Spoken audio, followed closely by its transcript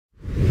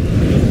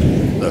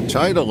The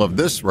title of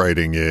this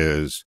writing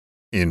is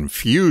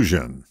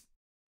Infusion.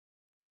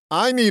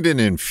 I need an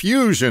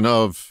infusion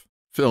of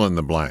fill in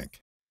the blank.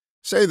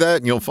 Say that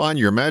and you'll find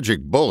your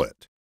magic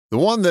bullet. The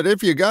one that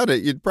if you got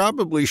it, you'd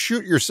probably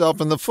shoot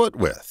yourself in the foot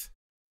with.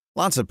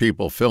 Lots of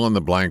people fill in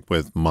the blank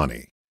with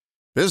money.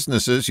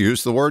 Businesses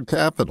use the word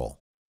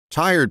capital.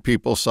 Tired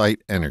people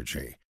cite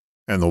energy.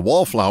 And the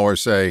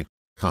wallflowers say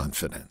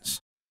confidence.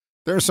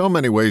 There are so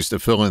many ways to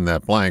fill in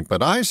that blank,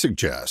 but I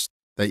suggest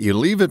that you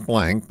leave it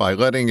blank by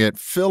letting it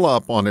fill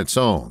up on its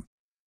own.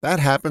 That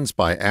happens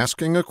by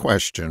asking a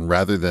question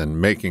rather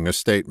than making a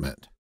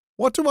statement.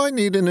 What do I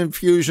need an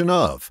infusion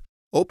of?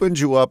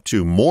 Opens you up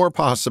to more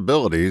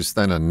possibilities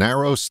than a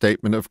narrow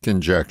statement of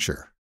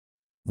conjecture.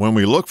 When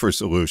we look for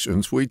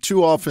solutions, we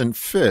too often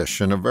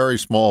fish in a very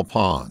small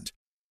pond.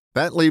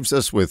 That leaves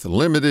us with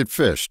limited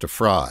fish to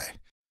fry.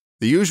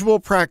 The usual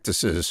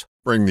practices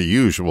bring the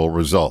usual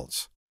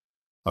results.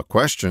 A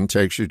question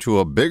takes you to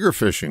a bigger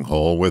fishing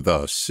hole with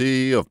a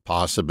sea of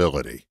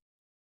possibility.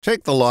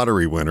 Take the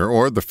lottery winner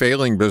or the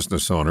failing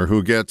business owner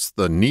who gets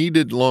the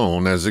needed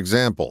loan as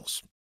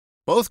examples.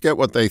 Both get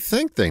what they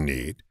think they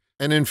need,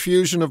 an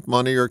infusion of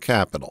money or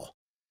capital.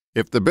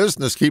 If the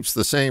business keeps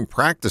the same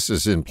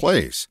practices in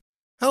place,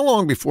 how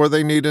long before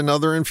they need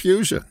another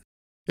infusion?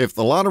 If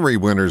the lottery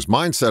winner's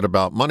mindset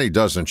about money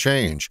doesn't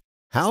change,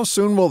 how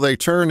soon will they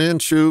turn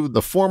into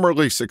the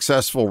formerly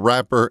successful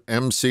rapper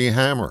MC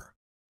Hammer?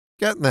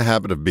 Get in the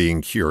habit of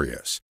being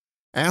curious.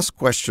 Ask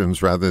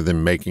questions rather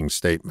than making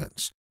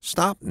statements.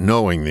 Stop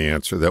knowing the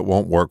answer that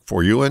won't work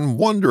for you and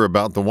wonder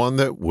about the one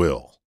that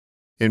will.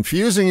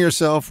 Infusing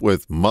yourself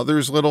with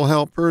Mother's Little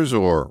Helpers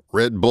or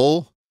Red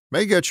Bull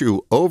may get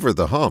you over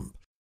the hump,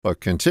 but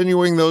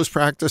continuing those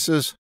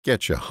practices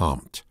get you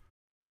humped.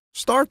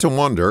 Start to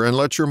wonder and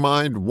let your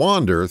mind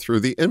wander through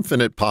the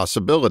infinite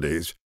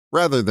possibilities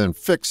rather than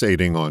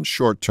fixating on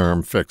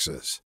short-term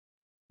fixes.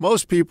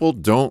 Most people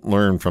don't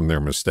learn from their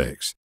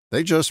mistakes.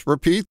 They just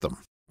repeat them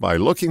by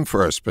looking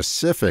for a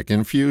specific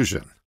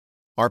infusion.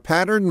 Our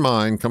patterned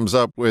mind comes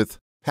up with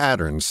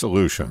patterned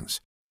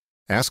solutions.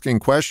 Asking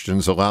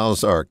questions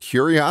allows our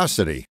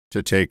curiosity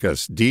to take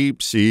us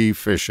deep-sea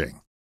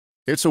fishing.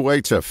 It's a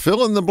way to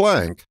fill in the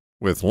blank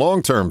with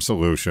long-term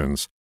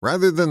solutions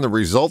rather than the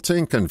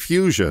resulting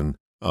confusion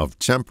of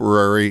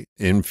temporary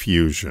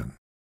infusion.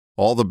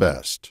 All the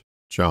best,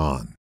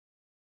 John.